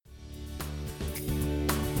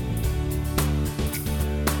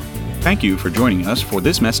Thank you for joining us for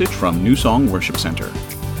this message from New Song Worship Center.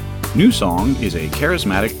 New Song is a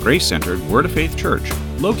charismatic, grace-centered Word of Faith church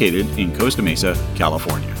located in Costa Mesa,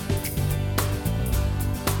 California.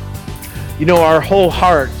 You know, our whole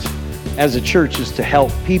heart as a church is to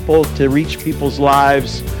help people, to reach people's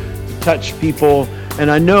lives, to touch people.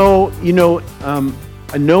 And I know,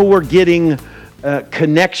 we're getting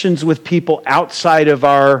connections with people outside of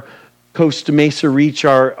our Costa Mesa reach,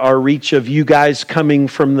 our reach of you guys coming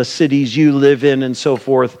from the cities you live in and so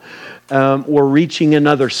forth. We're reaching in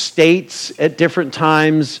other states at different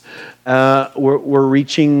times. We're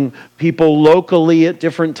reaching people locally at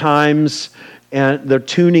different times, and they're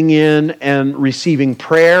tuning in and receiving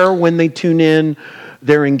prayer when they tune in.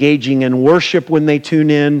 They're engaging in worship when they tune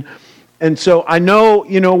in. And so I know,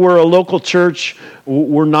 we're a local church.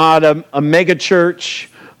 We're not a mega church,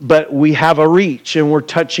 but we have a reach and we're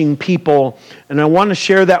touching people. And I want to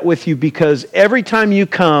share that with you because every time you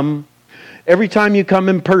come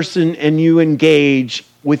in person and you engage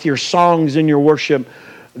with your songs and your worship,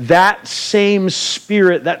 that same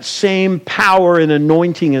spirit, that same power and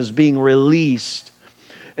anointing is being released.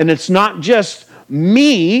 And it's not just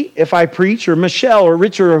me if I preach, or Michelle or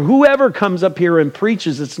Richard or whoever comes up here and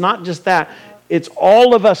preaches. It's not just that. It's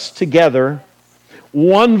all of us together,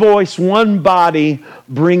 one voice, one body,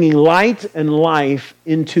 bringing light and life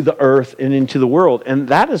into the earth and into the world. And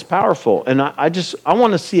that is powerful. And I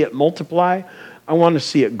want to see it multiply. I want to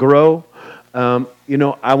see it grow. I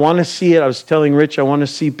want to see it. I was telling Rich, I want to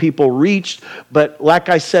see people reached. But like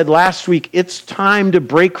I said last week, it's time to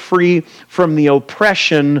break free from the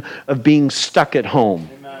oppression of being stuck at home.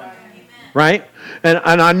 Amen. Right? And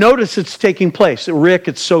I notice it's taking place. Rick,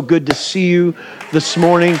 it's so good to see you this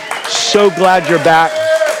morning. So glad you're back.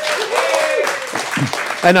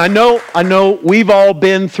 And I know we've all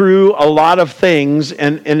been through a lot of things,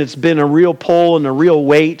 and it's been a real pull and a real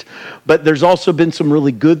weight, but there's also been some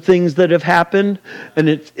really good things that have happened, and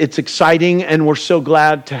it's exciting, and we're so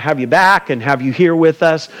glad to have you back and have you here with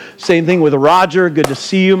us. Same thing with Roger. Good to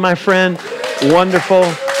see you, my friend. Wonderful.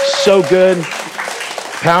 So good.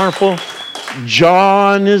 Powerful.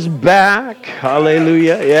 John is back.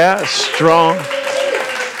 Hallelujah. Yeah, strong.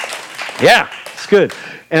 Yeah, it's good.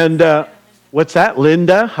 And what's that?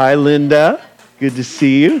 Linda. Hi, Linda. Good to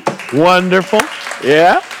see you. Wonderful.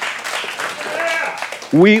 Yeah.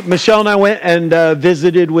 Michelle and I went and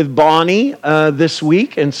visited with Bonnie this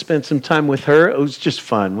week and spent some time with her. It was just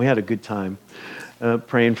fun. We had a good time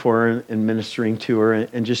praying for her and ministering to her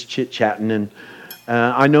and just chit-chatting. And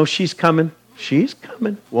I know she's coming. She's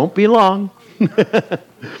coming. Won't be long.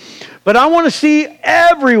 But I want to see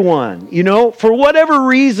everyone, for whatever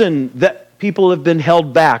reason that people have been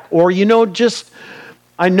held back, or I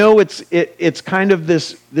know it's kind of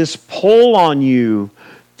this pull on you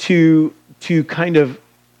to kind of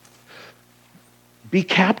be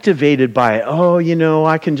captivated by it. Oh,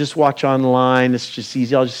 I can just watch online. It's just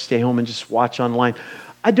easy. I'll just stay home and just watch online.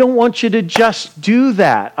 I don't want you to just do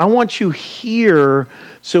that. I want you here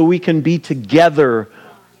so we can be together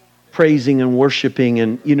praising and worshiping,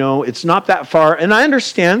 and it's not that far. And I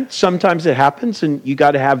understand sometimes it happens, and you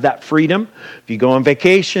got to have that freedom. If you go on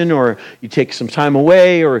vacation, or you take some time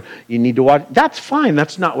away, or you need to watch, that's fine.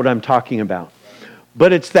 That's not what I'm talking about.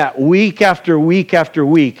 But it's that week after week after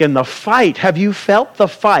week, and the fight. Have you felt the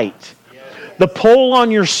fight? The pull on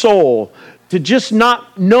your soul to just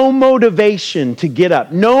no motivation to get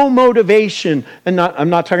up, no motivation. And I'm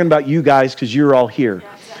not talking about you guys because you're all here.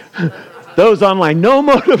 Those online, no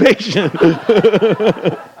motivation.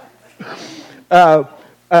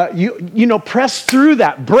 Press through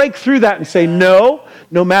that, break through that and say no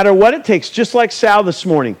matter what it takes. Just like Sal this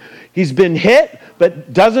morning. He's been hit,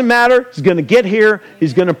 but doesn't matter. He's going to get here.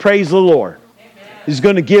 He's going to praise the Lord. He's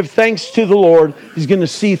going to give thanks to the Lord. He's going to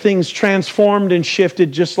see things transformed and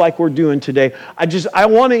shifted just like we're doing today. I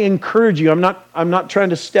want to encourage you. I'm not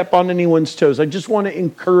trying to step on anyone's toes. I just want to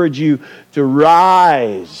encourage you to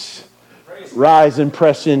rise and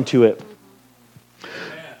press into it.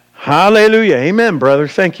 Amen. Hallelujah. Amen, brother.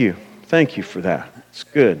 Thank you. Thank you for that. It's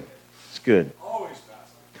good. It's good. Always,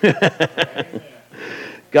 Pastor.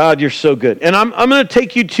 God, you're so good. And I'm going to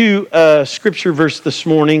take you to a scripture verse this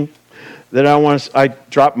morning that I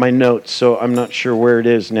dropped my notes, so I'm not sure where it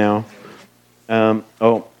is now. I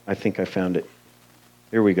think I found it.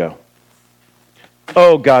 Here we go.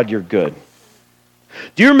 Oh, God, you're good.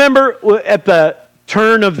 Do you remember at the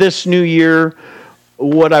turn of this new year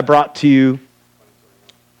what I brought to you?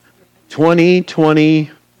 2020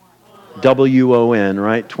 WON,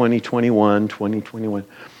 right? 2021.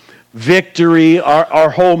 Victory. Our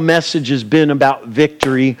whole message has been about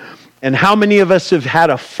victory. And how many of us have had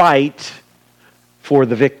a fight for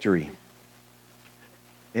the victory?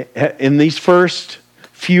 In these first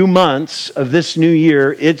few months of this new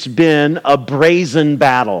year, it's been a brazen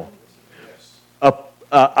battle,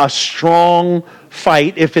 a strong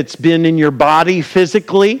fight. If it's been in your body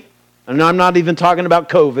physically, and I'm not even talking about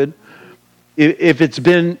COVID, if it's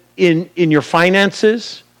been in your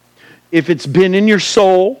finances, if it's been in your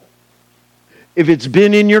soul, if it's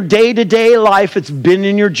been in your day-to-day life, it's been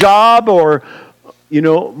in your job or,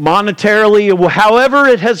 monetarily, however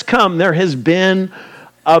it has come, there has been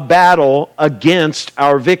a battle against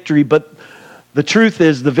our victory. But the truth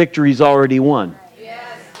is the victory's already won.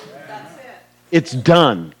 Yes, that's it. It's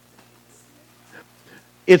done.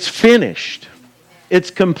 It's finished.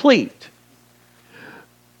 It's complete.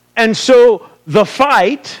 And so the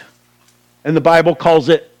fight, and the Bible calls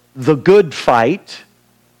it the good fight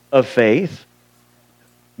of faith,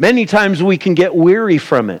 many times we can get weary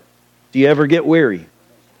from it. Do you ever get weary?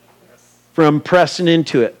 From pressing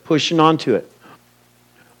into it, pushing onto it.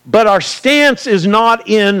 But our stance is not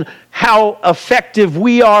in how effective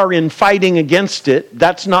we are in fighting against it.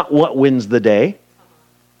 That's not what wins the day.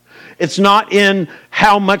 It's not in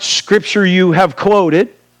how much scripture you have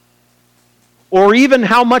quoted or even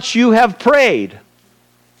how much you have prayed.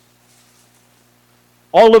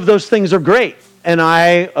 All of those things are great. And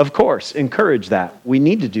I, of course, encourage that. We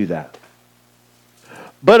need to do that.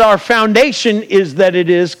 But our foundation is that it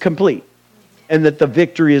is complete and that the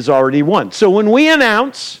victory is already won. So when we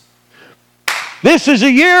announce, this is a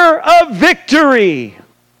year of victory,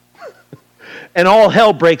 and all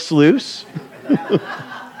hell breaks loose.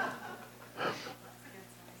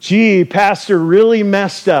 Gee, Pastor really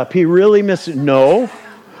messed up. He really missed it. No,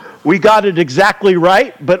 we got it exactly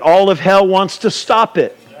right, but all of hell wants to stop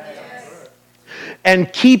it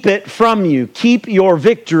and keep it from you. Keep your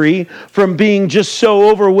victory from being just so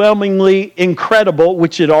overwhelmingly incredible,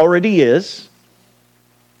 which it already is,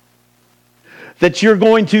 that you're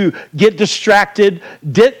going to get distracted,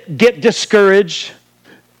 get discouraged,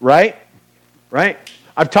 right? Right?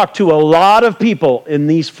 I've talked to a lot of people in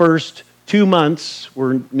these first 2 months,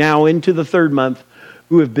 we're now into the third month,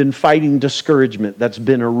 who have been fighting discouragement. That's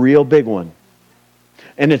been a real big one.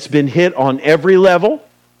 And it's been hit on every level.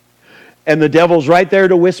 And the devil's right there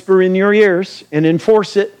to whisper in your ears and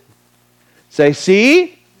enforce it. Say,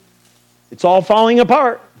 see, it's all falling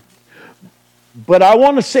apart. But I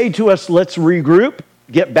want to say to us, let's regroup,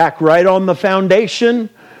 get back right on the foundation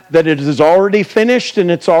that it is already finished and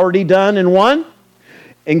it's already done and won,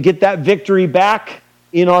 and get that victory back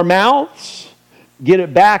in our mouths, get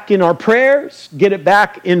it back in our prayers, get it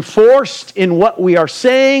back enforced in what we are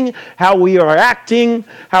saying, how we are acting,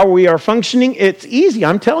 how we are functioning. It's easy.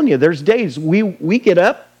 I'm telling you, there's days we get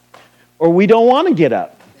up or we don't want to get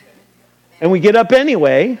up. And we get up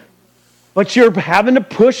anyway, but you're having to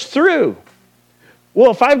push through.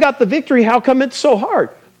 Well, if I've got the victory, how come it's so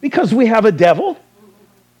hard? Because we have a devil,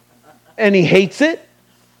 and he hates it,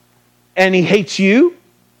 and he hates you,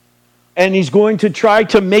 and he's going to try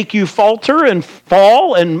to make you falter and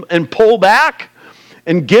fall and pull back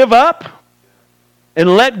and give up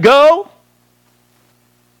and let go.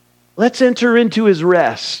 Let's enter into his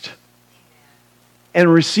rest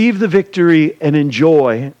and receive the victory and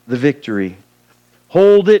enjoy the victory.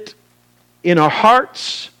 Hold it in our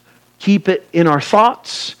hearts. Keep it in our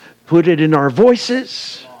thoughts. Put it in our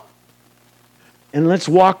voices. And let's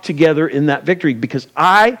walk together in that victory, because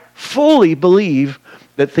I fully believe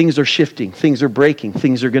that things are shifting, things are breaking,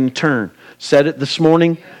 things are going to turn. Said it this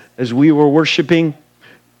morning as we were worshiping.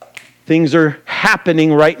 Things are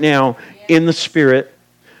happening right now in the Spirit,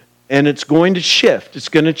 and it's going to shift. It's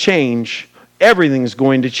going to change. Everything's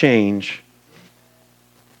going to change.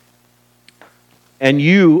 And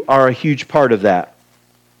you are a huge part of that.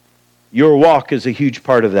 Your walk is a huge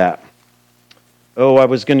part of that. Oh, I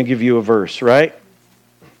was going to give you a verse, right?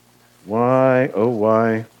 Why? Oh,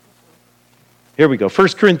 why? Here we go. 1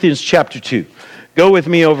 Corinthians chapter 2. Go with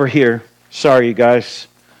me over here. Sorry, you guys.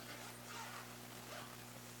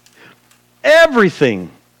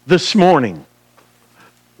 Everything this morning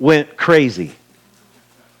went crazy.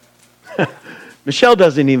 Michelle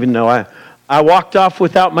doesn't even know. I walked off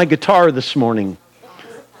without my guitar this morning.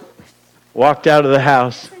 Walked out of the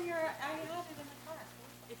house.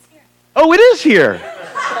 Oh, it is here.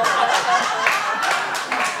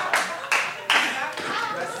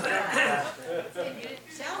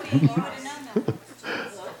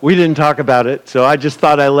 We didn't talk about it, so I just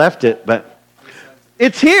thought I left it, but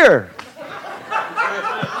it's here.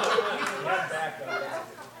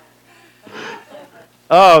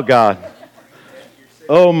 Oh, God.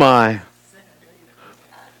 Oh, my.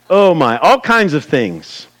 Oh, my. All kinds of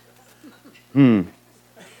things.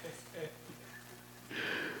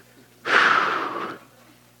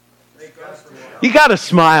 You got to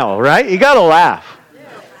smile, right? You got to laugh.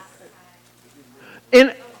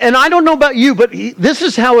 And I don't know about you, but this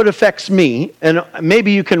is how it affects me, and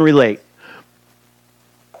maybe you can relate.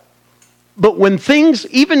 But when things,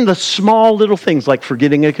 even the small little things like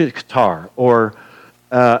forgetting a guitar or,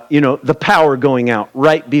 the power going out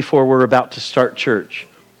right before we're about to start church,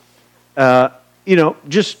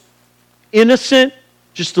 just innocent,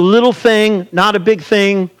 just a little thing, not a big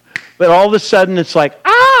thing, but all of a sudden it's like,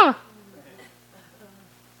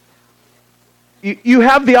 You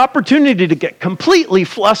have the opportunity to get completely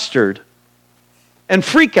flustered and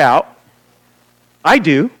freak out. I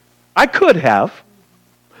do. I could have.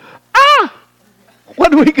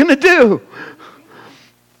 What are we going to do?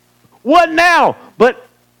 What now? But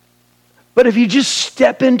if you just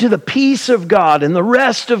step into the peace of God and the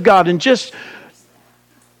rest of God and just,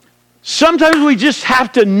 sometimes we just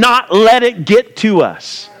have to not let it get to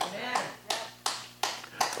us.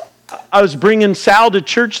 I was bringing Sal to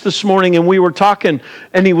church this morning and we were talking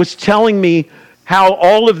and he was telling me how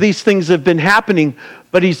all of these things have been happening.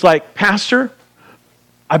 But he's like, Pastor,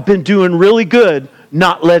 I've been doing really good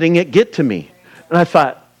not letting it get to me. And I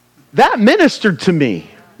thought, that ministered to me,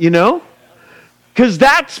 because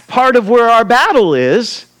that's part of where our battle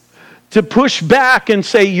is, to push back and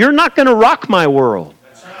say, you're not going to rock my world.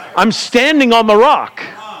 I'm standing on the rock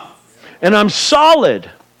and I'm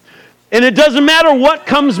solid. And it doesn't matter what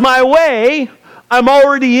comes my way, I'm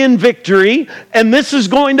already in victory, and this is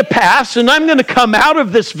going to pass, and I'm going to come out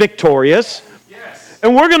of this victorious,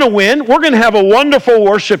 and we're going to win. We're going to have a wonderful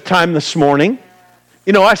worship time this morning.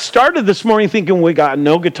 I started this morning thinking we got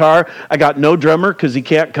no guitar, I got no drummer because he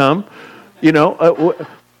can't come. We're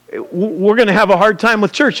going to have a hard time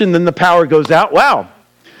with church, and then the power goes out. Wow.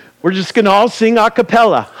 We're just going to all sing a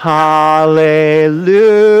cappella. Hallelujah.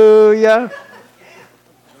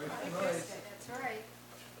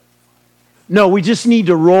 No, we just need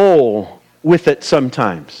to roll with it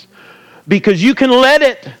sometimes. Because you can let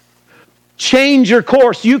it change your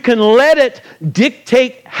course. You can let it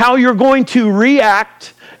dictate how you're going to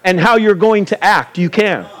react and how you're going to act. You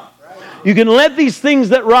can. You can let these things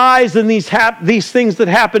that rise and these things that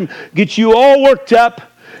happen get you all worked up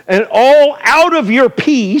and all out of your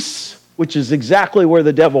peace, which is exactly where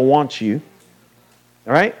the devil wants you.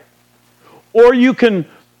 All right? Or you can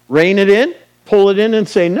rein it in, pull it in and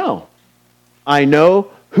say, no. I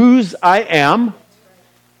know whose I am.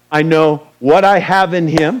 I know what I have in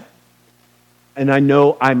him. And I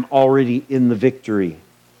know I'm already in the victory.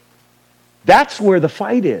 That's where the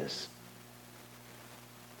fight is.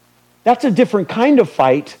 That's a different kind of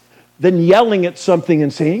fight than yelling at something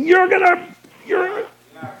and saying, you're.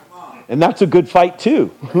 And that's a good fight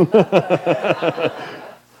too.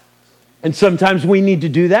 And sometimes we need to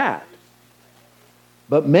do that.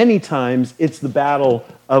 But many times it's the battle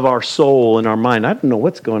of our soul and our mind. I don't know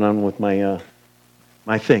what's going on with my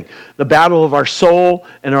thing. The battle of our soul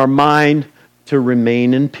and our mind to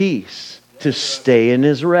remain in peace, to stay in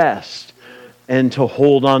his rest, and to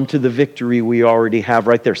hold on to the victory we already have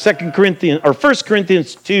right there. 1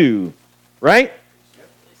 Corinthians 2, right?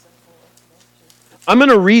 I'm going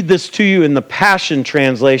to read this to you in the Passion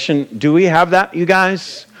Translation. Do we have that, you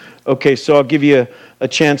guys? Okay, so I'll give you a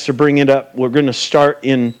chance to bring it up. We're going to start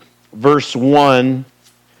in verse 1,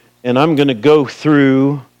 and I'm going to go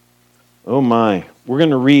through, we're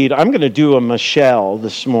going to read, I'm going to do a Michelle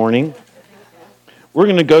this morning. We're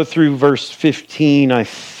going to go through verse 15, I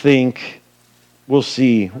think. We'll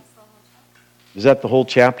see. Is that the whole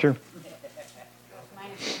chapter?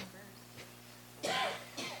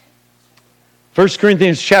 1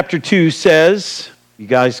 Corinthians chapter 2 says, you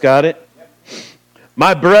guys got it?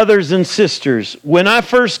 My brothers and sisters, when I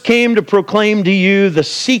first came to proclaim to you the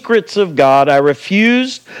secrets of God, I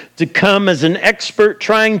refused to come as an expert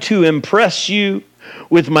trying to impress you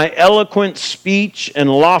with my eloquent speech and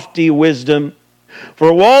lofty wisdom.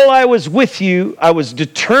 For while I was with you, I was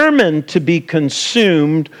determined to be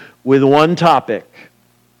consumed with one topic: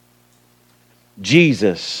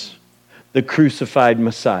 Jesus, the crucified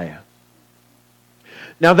Messiah.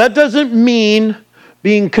 Now that doesn't mean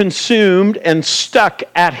being consumed and stuck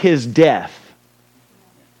at his death.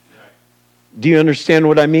 Do you understand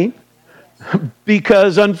what I mean?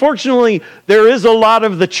 Because unfortunately, there is a lot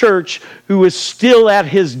of the church who is still at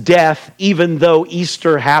his death even though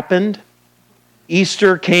Easter happened.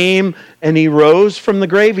 Easter came and he rose from the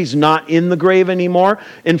grave. He's not in the grave anymore.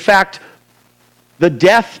 In fact, the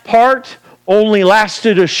death part only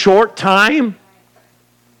lasted a short time.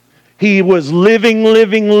 He was living,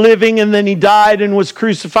 and then he died and was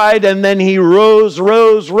crucified, and then he rose.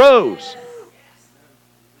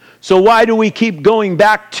 So why do we keep going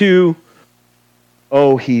back to,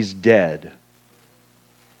 oh, he's dead?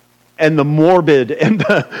 and the morbid and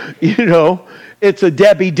the, it's a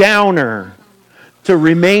Debbie Downer to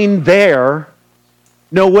remain there.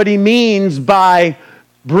 No, what he means by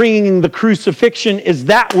bringing the crucifixion is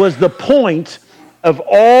that was the point of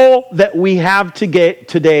all that we have to get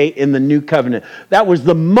today in the new covenant. That was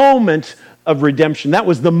the moment of redemption. That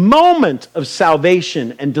was the moment of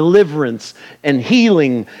salvation and deliverance and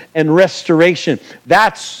healing and restoration.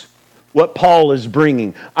 That's what Paul is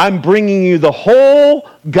bringing. I'm bringing you the whole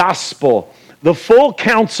gospel, the full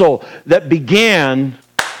counsel that began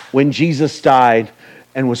when Jesus died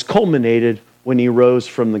and was culminated when he rose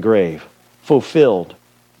from the grave. Fulfilled.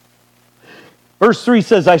 Verse 3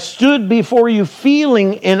 says, I stood before you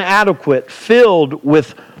feeling inadequate, filled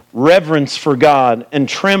with reverence for God and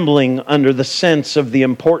trembling under the sense of the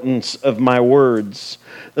importance of my words.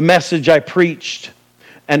 The message I preached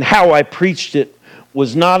and how I preached it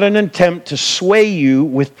was not an attempt to sway you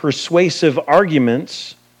with persuasive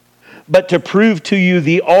arguments, but to prove to you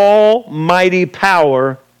the almighty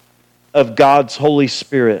power of God's Holy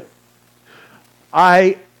Spirit.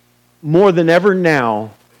 I, more than ever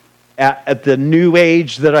now, at the new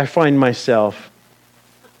age that I find myself,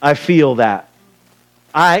 I feel that.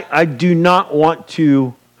 I do not want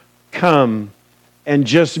to come and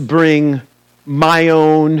just bring my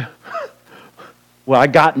own, well, I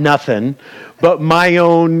got nothing, but my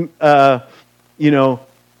own,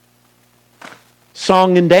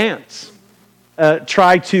 song and dance.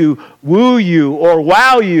 Try to woo you or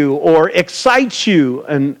wow you or excite you.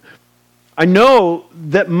 And I know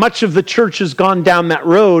that much of the church has gone down that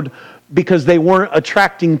road because they weren't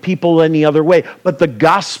attracting people any other way. But the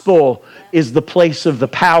gospel is the place of the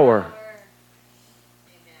power.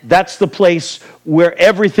 That's the place where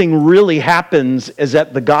everything really happens, is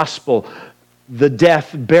at the gospel. The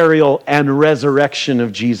death, burial, and resurrection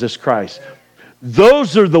of Jesus Christ.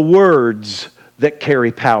 Those are the words that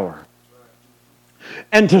carry power.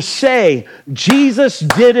 And to say, Jesus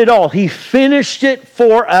did it all. He finished it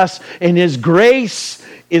for us, and His grace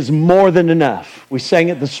is more than enough. We sang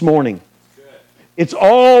it this morning. It's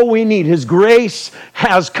all we need. His grace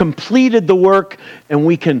has completed the work, and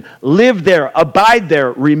we can live there, abide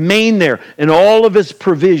there, remain there, and all of His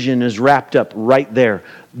provision is wrapped up right there.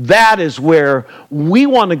 That is where we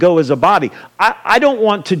want to go as a body. I don't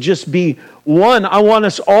want to just be one. I want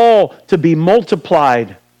us all to be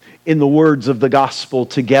multiplied in the words of the gospel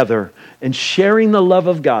together and sharing the love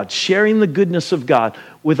of God, sharing the goodness of God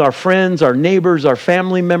with our friends, our neighbors, our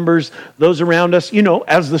family members, those around us.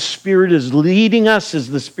 As the Spirit is leading us, as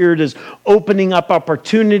the Spirit is opening up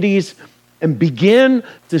opportunities, and begin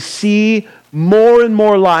to see more and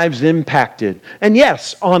more lives impacted. And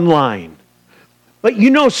yes, online. But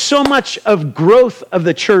so much of growth of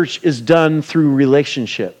the church is done through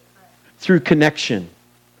relationship, through connection,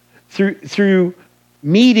 through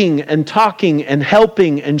meeting and talking and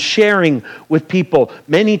helping and sharing with people,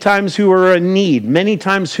 many times who are in need, many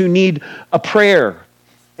times who need a prayer.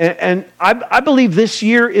 And I believe this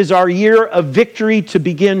year is our year of victory to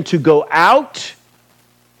begin to go out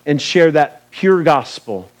and share that pure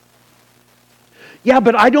gospel. Yeah,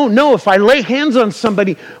 but I don't know. If I lay hands on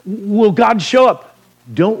somebody, will God show up?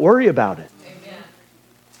 Don't worry about it. Amen.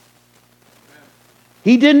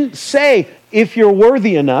 He didn't say if you're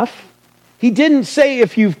worthy enough. He didn't say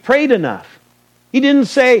if you've prayed enough. He didn't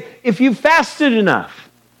say if you've fasted enough.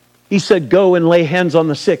 He said go and lay hands on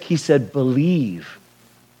the sick. He said believe.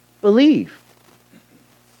 Believe.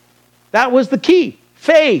 That was the key.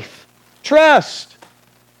 Faith. Trust.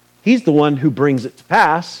 He's the one who brings it to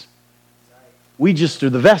pass. We just are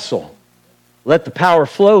the vessel. Let the power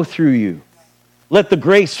flow through you. Let the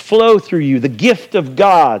grace flow through you. The gift of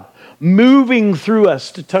God moving through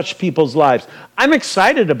us to touch people's lives. I'm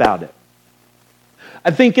excited about it.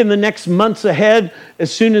 I think in the next months ahead,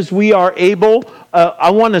 as soon as we are able, I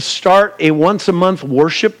want to start a once-a-month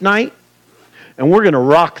worship night, and we're going to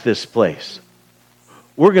rock this place.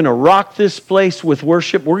 We're going to rock this place with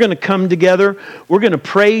worship. We're going to come together. We're going to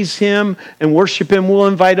praise Him and worship Him. We'll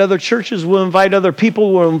invite other churches. We'll invite other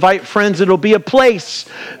people. We'll invite friends. It'll be a place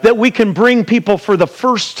that we can bring people for the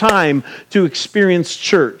first time to experience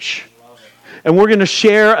church. And we're going to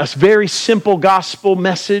share a very simple gospel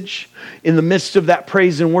message in the midst of that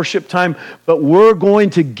praise and worship time. But we're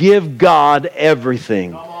going to give God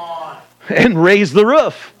everything and raise the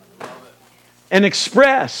roof and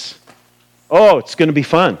express. Oh, it's going to be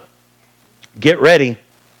fun. Get ready.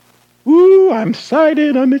 Woo, I'm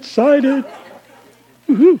excited. I'm excited.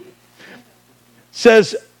 Woo-hoo.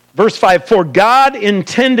 Says, verse 5, for God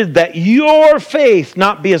intended that your faith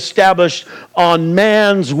not be established on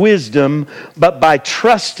man's wisdom, but by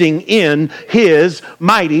trusting in His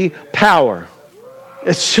mighty power.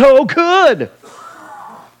 It's so good.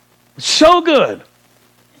 So good.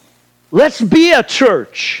 Let's be a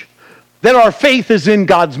church that our faith is in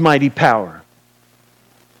God's mighty power.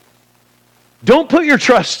 Don't put your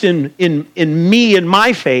trust in me and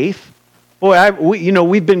my faith. Boy,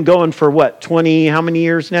 we've been going for what, 20, how many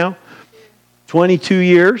years now? 22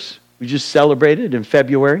 years. We just celebrated in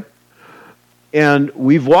February. And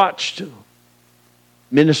we've watched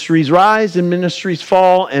ministries rise and ministries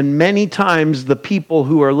fall, and many times the people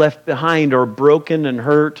who are left behind are broken and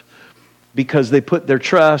hurt because they put their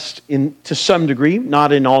trust in, to some degree,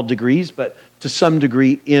 not in all degrees, but to some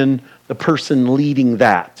degree in the person leading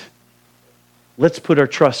that. Let's put our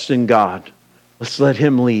trust in God. Let's let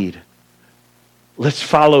Him lead. Let's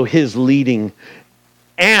follow His leading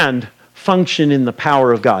and function in the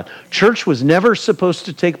power of God. Church was never supposed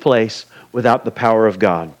to take place without the power of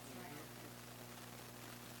God.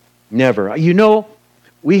 Never. You know,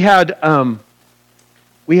 we had Artie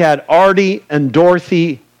and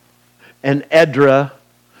Dorothy and Edra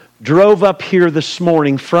drove up here this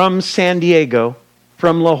morning from San Diego,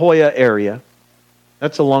 from La Jolla area.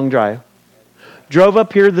 That's a long drive. Drove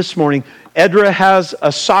up here this morning. Edra has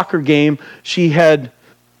a soccer game. She said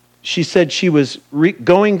she was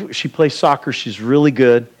going. She plays soccer. She's really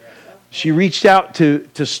good. She reached out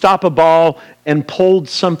to stop a ball and pulled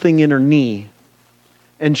something in her knee.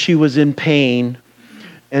 And she was in pain.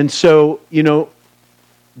 And so,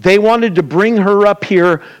 they wanted to bring her up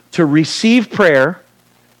here to receive prayer.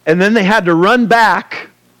 And then they had to run back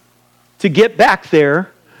to get back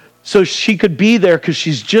there so she could be there because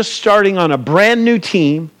she's just starting on a brand new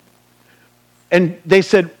team. And they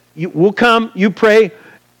said, we'll come, you pray.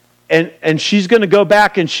 And she's going to go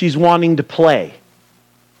back and she's wanting to play.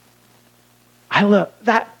 I love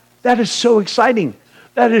that. That is so exciting.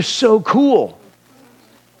 That is so cool.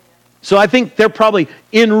 So I think they're probably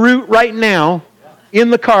en route right now in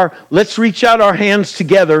the car. Let's reach out our hands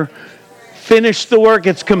together. Finish the work.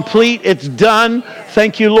 It's complete. It's done.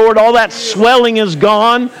 Thank you, Lord. All that swelling is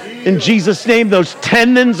gone. In Jesus' name, those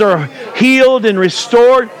tendons are healed and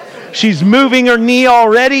restored. She's moving her knee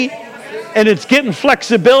already, and it's getting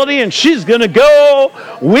flexibility, and she's going to go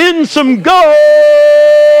win some goals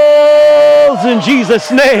in Jesus'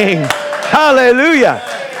 name. Hallelujah.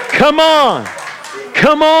 Come on.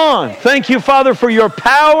 Come on. Thank you, Father, for your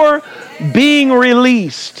power being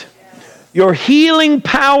released. Your healing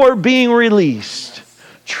power being released.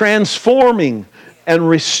 Transforming and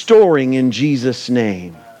restoring in Jesus'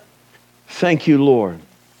 name. Thank you, Lord.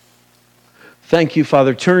 Thank you,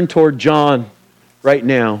 Father. Turn toward John right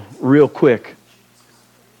now, real quick.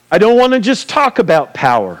 I don't want to just talk about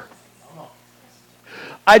power.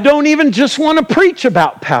 I don't even just want to preach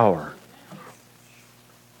about power.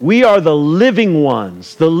 We are the living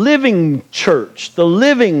ones, the living church, the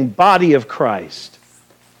living body of Christ.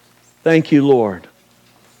 Thank you, Lord.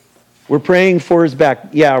 We're praying for his back.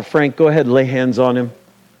 Yeah, Frank, go ahead, lay hands on him.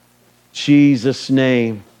 Jesus'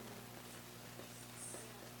 name.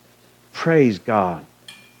 Praise God.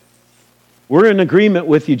 We're in agreement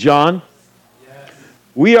with you, John.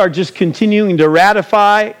 We are just continuing to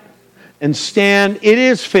ratify and stand. It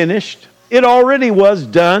is finished. It already was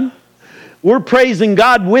done. We're praising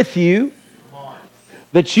God with you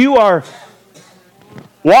that you are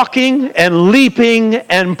walking and leaping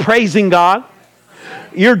and praising God.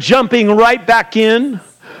 You're jumping right back in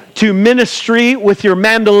to ministry with your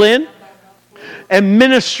mandolin and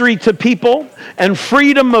ministry to people and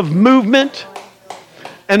freedom of movement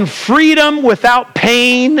and freedom without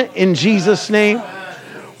pain in Jesus' name.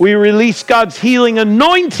 We release God's healing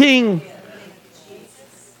anointing.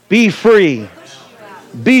 Be free.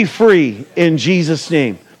 Be free in Jesus'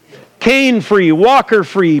 name. Cane free, walker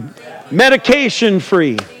free, medication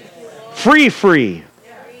free, free.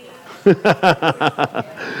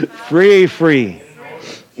 Free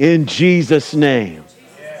in Jesus' name.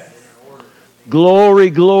 Glory,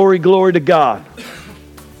 glory, glory to God.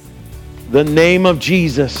 The name of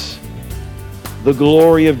Jesus. The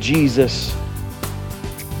glory of Jesus.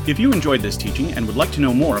 If you enjoyed this teaching and would like to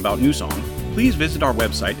know more about New Song, please visit our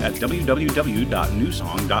website at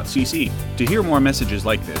www.newsong.cc. To hear more messages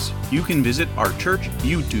like this, you can visit our church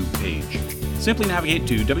YouTube page. Simply navigate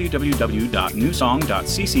to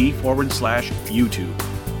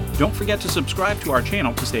www.newsong.cc/YouTube. Don't forget to subscribe to our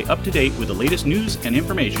channel to stay up to date with the latest news and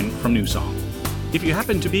information from New Song. If you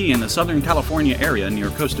happen to be in the Southern California area near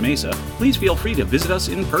Costa Mesa, please feel free to visit us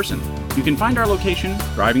in person. You can find our location,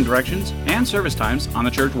 driving directions, and service times on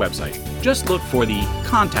the church website. Just look for the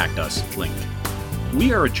Contact Us link.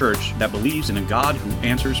 We are a church that believes in a God who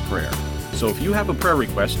answers prayer. So if you have a prayer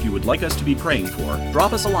request you would like us to be praying for,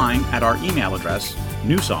 drop us a line at our email address,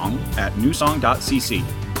 newsong@newsong.cc.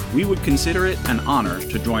 We would consider it an honor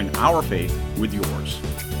to join our faith with yours.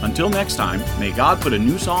 Until next time, may God put a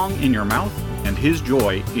new song in your mouth and His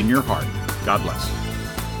joy in your heart. God bless.